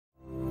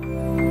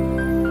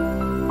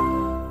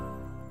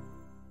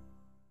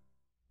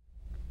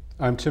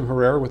I'm Tim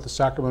Herrera with the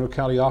Sacramento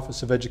County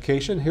Office of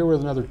Education, here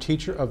with another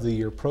Teacher of the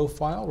Year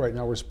profile. Right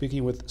now we're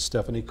speaking with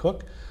Stephanie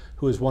Cook,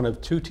 who is one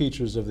of 2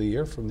 Teachers of the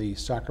Year from the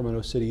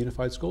Sacramento City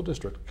Unified School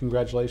District.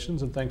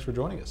 Congratulations and thanks for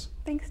joining us.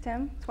 Thanks,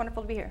 Tim. It's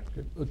wonderful to be here.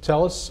 Okay.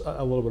 Tell us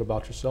a little bit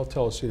about yourself.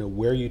 Tell us,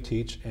 where you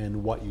teach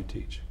and what you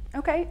teach.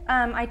 Okay,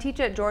 I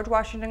teach at George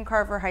Washington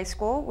Carver High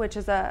School, which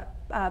is a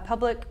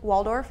public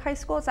Waldorf high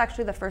school. It's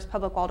actually the first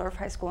public Waldorf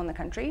high school in the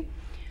country.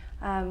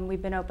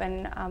 We've been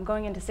open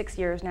going into 6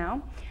 years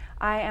now.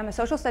 I am a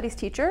social studies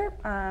teacher,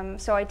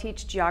 so I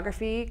teach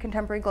geography,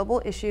 contemporary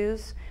global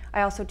issues.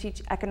 I also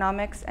teach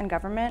economics and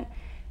government,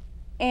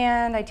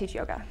 and I teach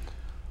yoga.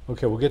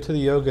 Okay, we'll get to the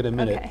yoga in a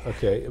minute.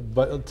 Okay,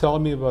 but tell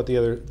me about the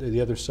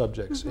other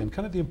subjects and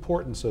kind of the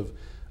importance of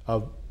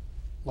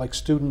like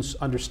students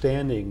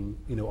understanding,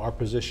 our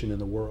position in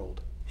the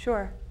world.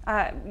 Sure.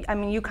 I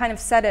mean, you kind of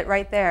said it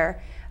right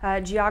there.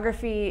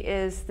 Geography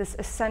is this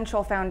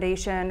essential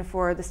foundation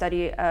for the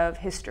study of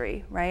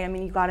history, right? I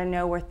mean, you got to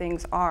know where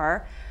things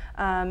are.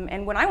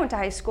 And when I went to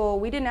high school,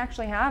 we didn't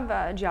actually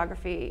have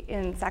geography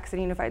in Sac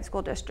City Unified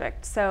School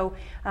District. So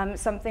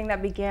something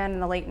that began in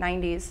the late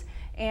 90s.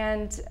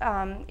 And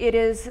it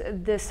is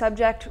the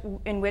subject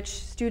in which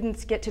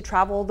students get to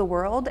travel the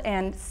world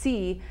and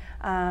see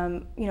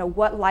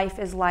what life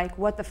is like,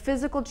 what the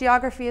physical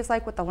geography is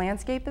like, what the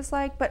landscape is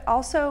like, but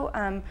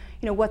also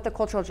what the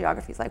cultural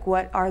geography is like,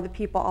 what are the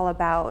people all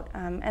about.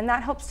 And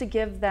that helps to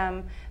give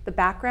them the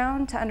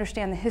background to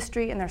understand the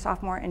history in their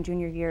sophomore and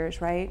junior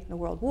years, right? The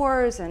world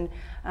wars and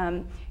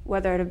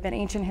whether it have been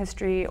ancient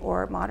history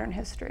or modern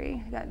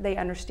history, that they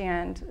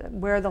understand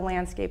where the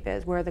landscape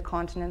is, where the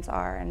continents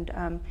are,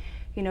 and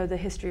the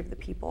history of the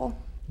people.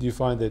 Do you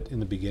find that in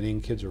the beginning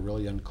kids are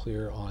really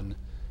unclear on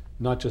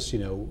not just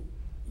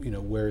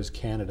where is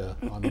Canada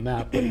on the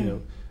map, but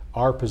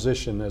our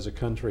position as a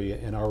country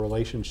and our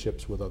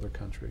relationships with other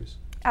countries?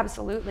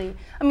 Absolutely.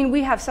 I mean,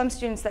 we have some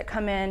students that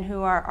come in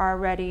who are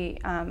already,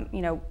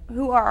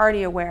 who are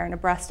already aware and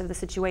abreast of the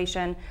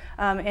situation.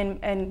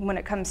 And when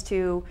it comes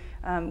to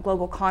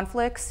global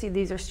conflicts,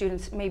 these are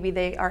students, maybe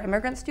they are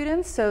immigrant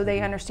students, so they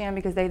understand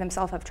because they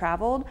themselves have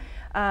traveled,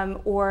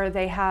 or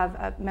they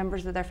have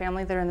members of their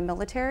family that are in the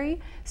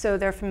military, so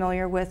they're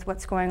familiar with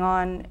what's going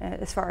on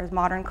as far as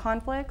modern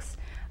conflicts.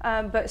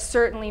 But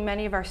certainly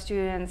many of our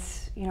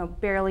students,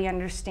 barely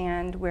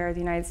understand where the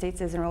United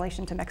States is in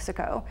relation to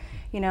Mexico.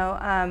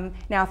 Now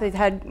if they've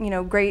had,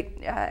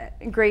 great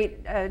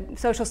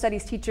social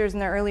studies teachers in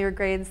their earlier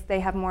grades, they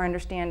have more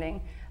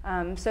understanding.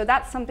 So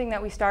that's something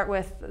that we start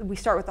with. We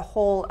start with the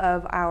whole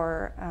of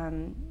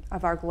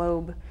our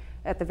globe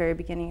at the very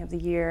beginning of the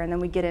year, and then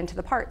we get into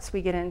the parts.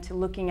 We get into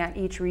looking at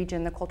each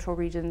region, the cultural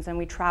regions, and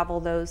we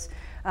travel those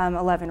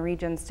 11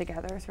 regions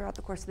together throughout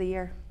the course of the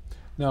year.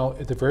 Now,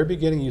 at the very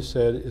beginning you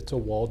said it's a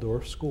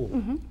Waldorf school.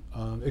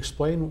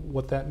 Explain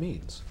what that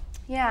means.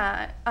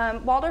 Yeah,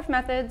 Waldorf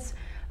methods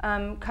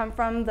come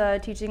from the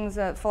teachings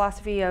of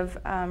philosophy of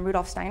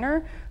Rudolf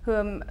Steiner,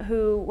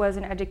 who was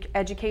an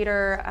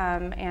educator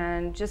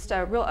and just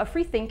a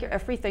free thinker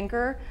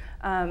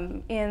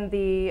in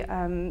the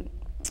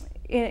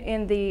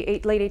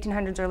late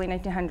 1800s, early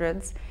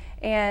 1900s.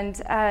 And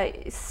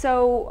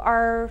so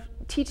our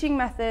teaching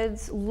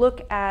methods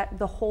look at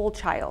the whole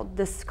child,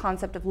 this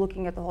concept of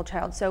looking at the whole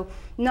child. So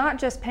not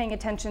just paying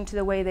attention to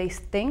the way they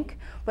think,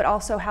 but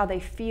also how they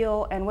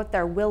feel and what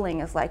their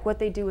willing is like, what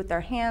they do with their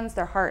hands,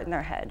 their heart, and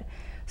their head.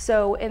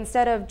 So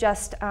instead of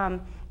just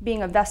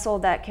being a vessel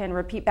that can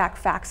repeat back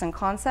facts and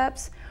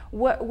concepts,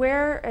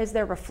 where is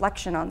their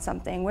reflection on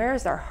something? Where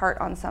is their heart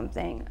on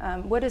something?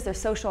 What is their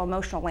social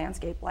emotional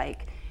landscape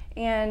like?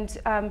 And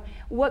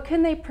what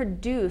can they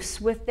produce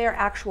with their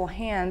actual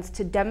hands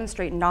to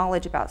demonstrate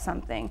knowledge about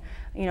something?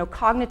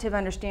 Cognitive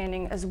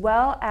understanding as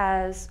well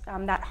as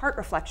that heart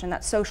reflection,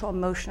 that social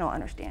emotional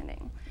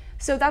understanding.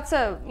 So that's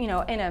in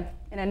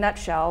a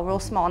nutshell, real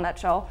small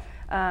nutshell,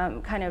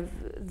 kind of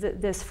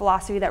this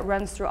philosophy that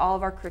runs through all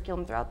of our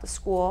curriculum throughout the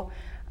school.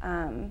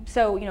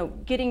 So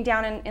getting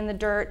down in the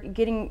dirt,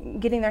 getting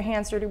their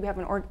hands dirty. We have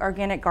an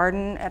organic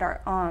garden at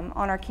on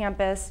our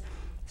campus.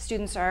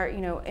 Students are,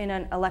 in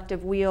an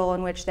elective wheel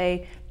in which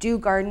they do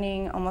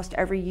gardening almost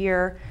every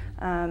year.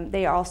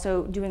 They are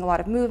also doing a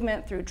lot of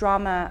movement through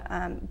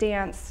drama,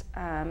 dance,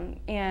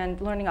 and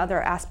learning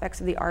other aspects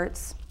of the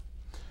arts.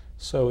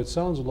 So it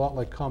sounds a lot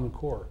like Common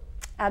Core.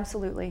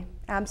 Absolutely,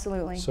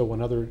 absolutely. So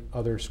when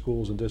other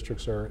schools and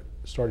districts are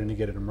starting to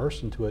get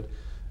immersed into it,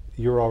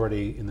 you're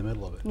already in the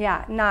middle of it.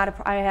 Yeah,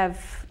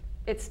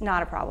 it's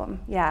not a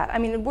problem. Yeah, I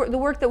mean the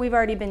work that we've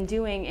already been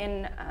doing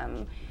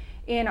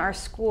in our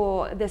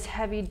school, this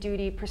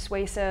heavy-duty,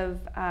 persuasive,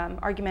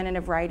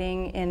 argumentative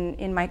writing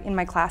in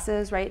my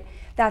classes, right?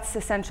 That's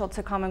essential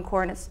to Common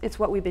Core, and it's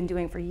what we've been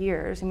doing for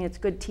years. I mean, it's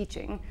good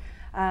teaching.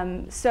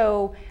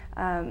 So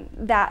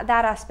that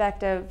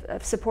aspect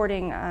of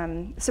supporting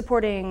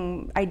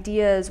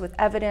ideas with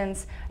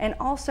evidence, and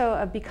also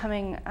of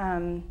becoming,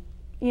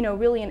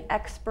 really an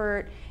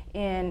expert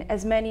in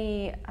as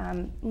many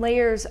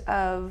layers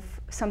of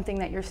something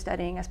that you're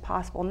studying as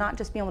possible, not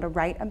just being able to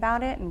write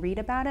about it and read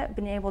about it,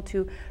 being able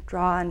to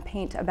draw and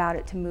paint about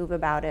it, to move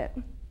about it.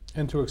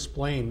 And to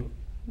explain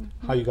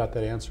how you got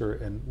that answer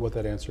and what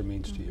that answer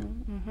means to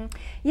you.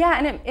 Yeah,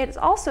 and it's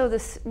also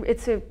this,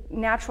 it's a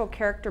natural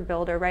character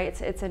builder,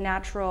 right? It's a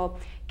natural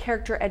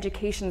character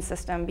education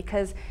system,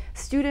 because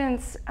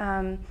students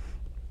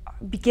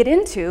get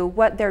into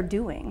what they're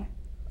doing.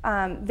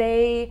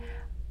 They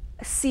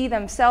see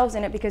themselves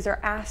in it because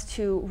they're asked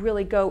to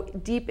really go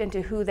deep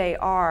into who they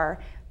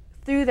are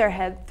through their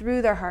head,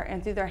 through their heart,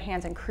 and through their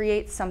hands, and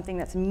create something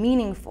that's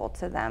meaningful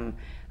to them.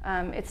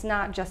 It's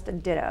not just a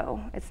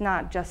ditto. It's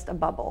not just a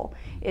bubble.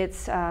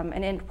 It's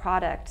an end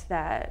product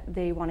that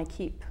they want to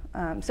keep.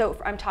 So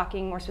I'm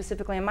talking more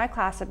specifically in my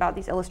class about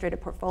these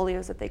illustrated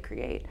portfolios that they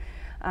create.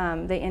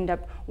 They end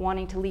up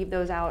wanting to leave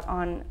those out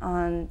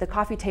on the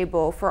coffee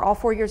table for all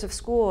 4 years of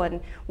school,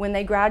 and when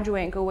they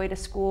graduate and go away to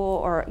school,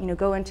 or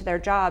go into their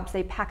jobs,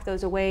 they pack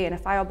those away in a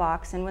file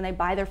box, and when they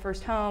buy their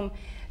first home,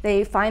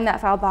 they find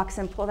that file box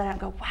and pull that out and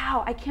go,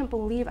 wow, I can't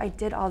believe I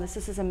did all this.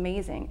 This is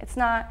amazing. It's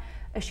not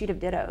a sheet of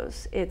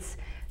dittos. It's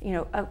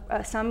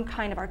some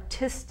kind of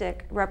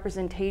artistic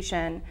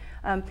representation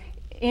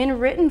in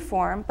written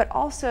form, but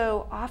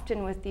also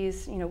often with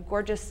these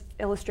gorgeous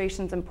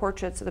illustrations and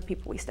portraits of the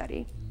people we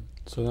study.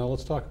 So now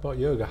let's talk about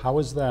yoga. How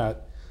is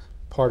that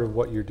part of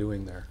what you're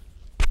doing there?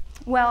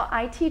 Well,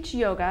 I teach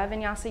yoga,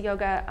 vinyasa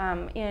yoga,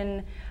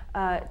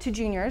 to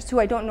juniors who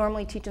I don't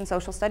normally teach in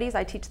social studies.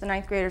 I teach the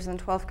 9th graders and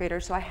the 12th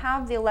graders. So I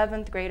have the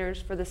 11th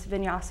graders for this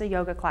vinyasa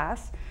yoga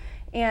class.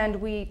 And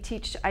I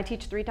teach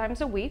 3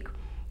 times a week,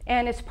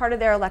 and it's part of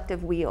their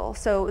elective wheel.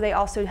 So they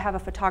also have a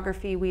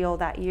photography wheel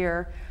that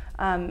year,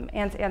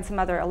 and some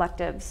other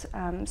electives.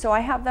 So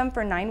I have them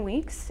for 9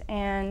 weeks,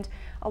 and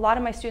a lot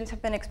of my students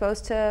have been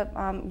exposed to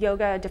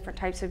yoga, different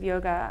types of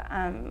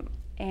yoga,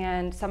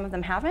 and some of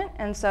them haven't.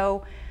 And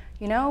so,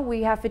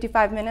 we have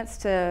 55 minutes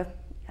to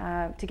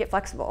get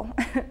flexible.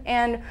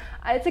 And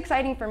it's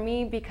exciting for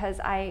me because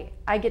I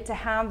get to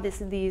have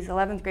these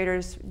 11th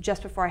graders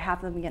just before I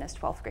have them begin as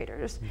 12th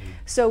graders.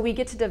 So we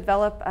get to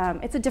develop,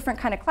 it's a different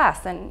kind of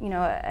class than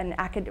an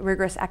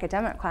rigorous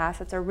academic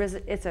class. It's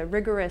a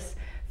rigorous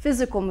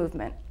physical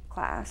movement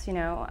class,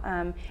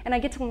 and I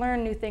get to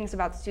learn new things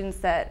about students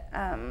that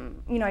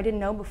I didn't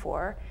know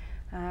before.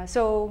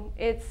 So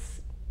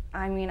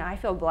I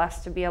feel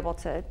blessed to be able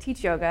to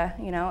teach yoga,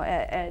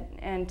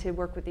 and to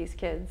work with these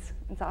kids.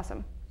 It's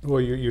awesome. Well,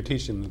 you're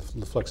teaching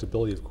the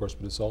flexibility, of course,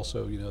 but it's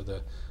also,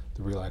 the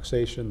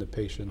relaxation, the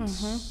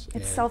patience.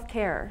 It's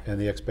self-care. And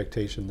the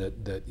expectation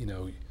that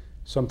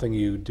something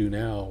you do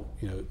now,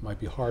 it might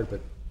be hard, but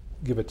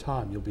give it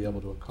time, you'll be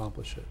able to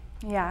accomplish it.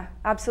 Yeah,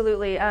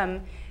 absolutely.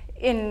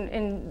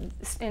 In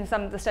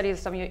some of the studies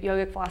of some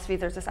yogic philosophy,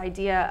 there's this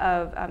idea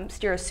of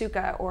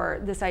sthira-sukha,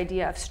 or this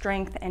idea of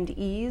strength and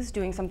ease,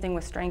 doing something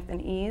with strength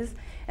and ease.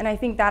 And I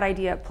think that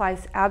idea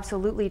applies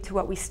absolutely to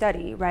what we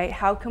study, right?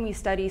 How can we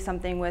study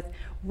something with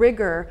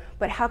rigor,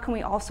 but how can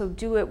we also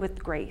do it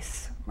with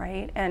grace,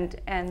 right?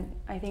 And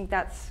I think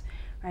that's,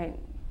 right,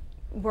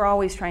 we're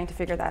always trying to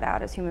figure that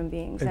out as human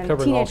beings, and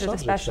teenagers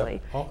especially.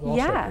 All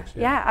subjects,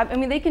 yeah. I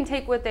mean, they can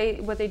take what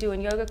they do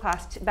in yoga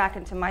class back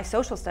into my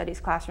social studies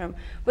classroom,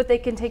 but they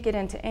can take it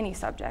into any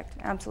subject,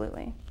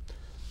 absolutely.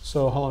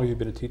 So how long have you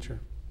been a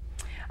teacher?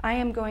 I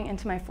am going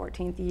into my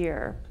 14th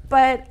year,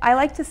 but I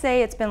like to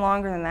say it's been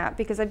longer than that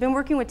because I've been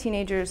working with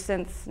teenagers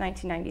since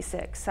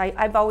 1996.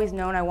 I've always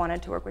known I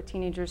wanted to work with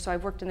teenagers, so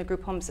I've worked in the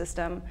group home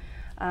system.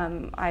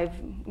 I've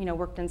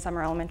worked in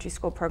summer elementary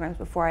school programs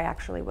before I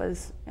actually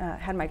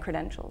had my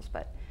credentials,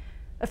 but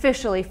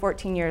officially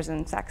 14 years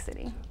in Sac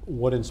City.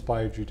 What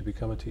inspired you to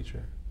become a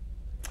teacher?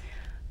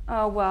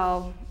 Oh,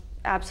 well,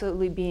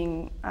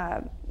 absolutely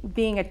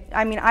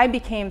I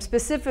became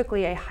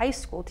specifically a high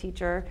school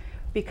teacher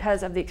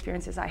because of the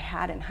experiences I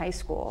had in high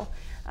school,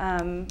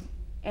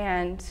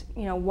 and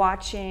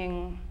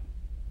watching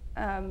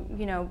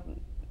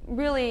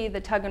really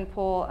the tug and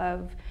pull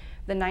of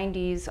the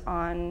 90s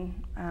on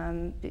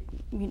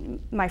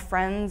my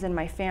friends and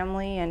my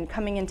family, and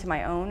coming into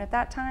my own at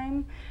that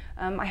time.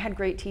 I had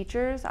great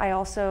teachers. I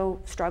also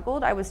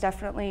struggled. I was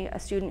definitely a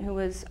student who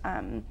was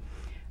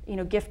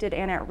gifted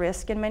and at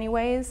risk in many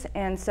ways,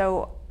 and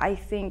so I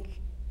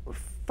think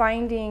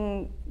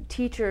finding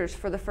teachers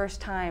for the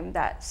first time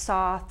that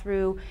saw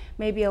through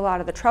maybe a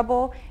lot of the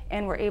trouble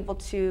and were able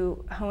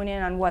to hone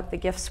in on what the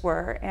gifts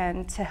were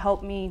and to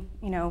help me,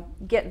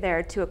 get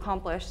there, to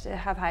accomplish, to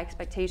have high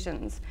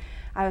expectations.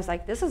 I was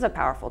like, this is a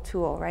powerful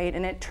tool, right?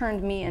 And it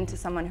turned me into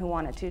someone who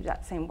wanted to do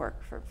that same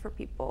work for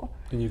people.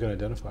 And you can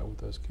identify with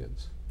those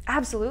kids.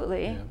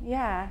 Absolutely,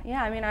 yeah.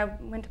 I mean, I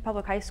went to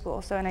public high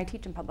school, and I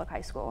teach in public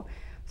high school.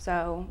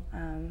 So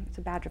it's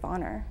a badge of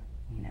honor,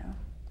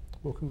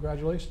 Well,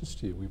 congratulations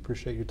to you. We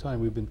appreciate your time.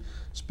 We've been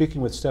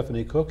speaking with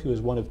Stephanie Cook, who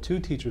is one of 2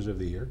 Teachers of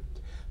the Year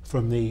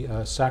from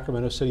the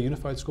Sacramento City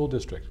Unified School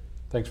District.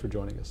 Thanks for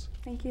joining us.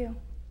 Thank you.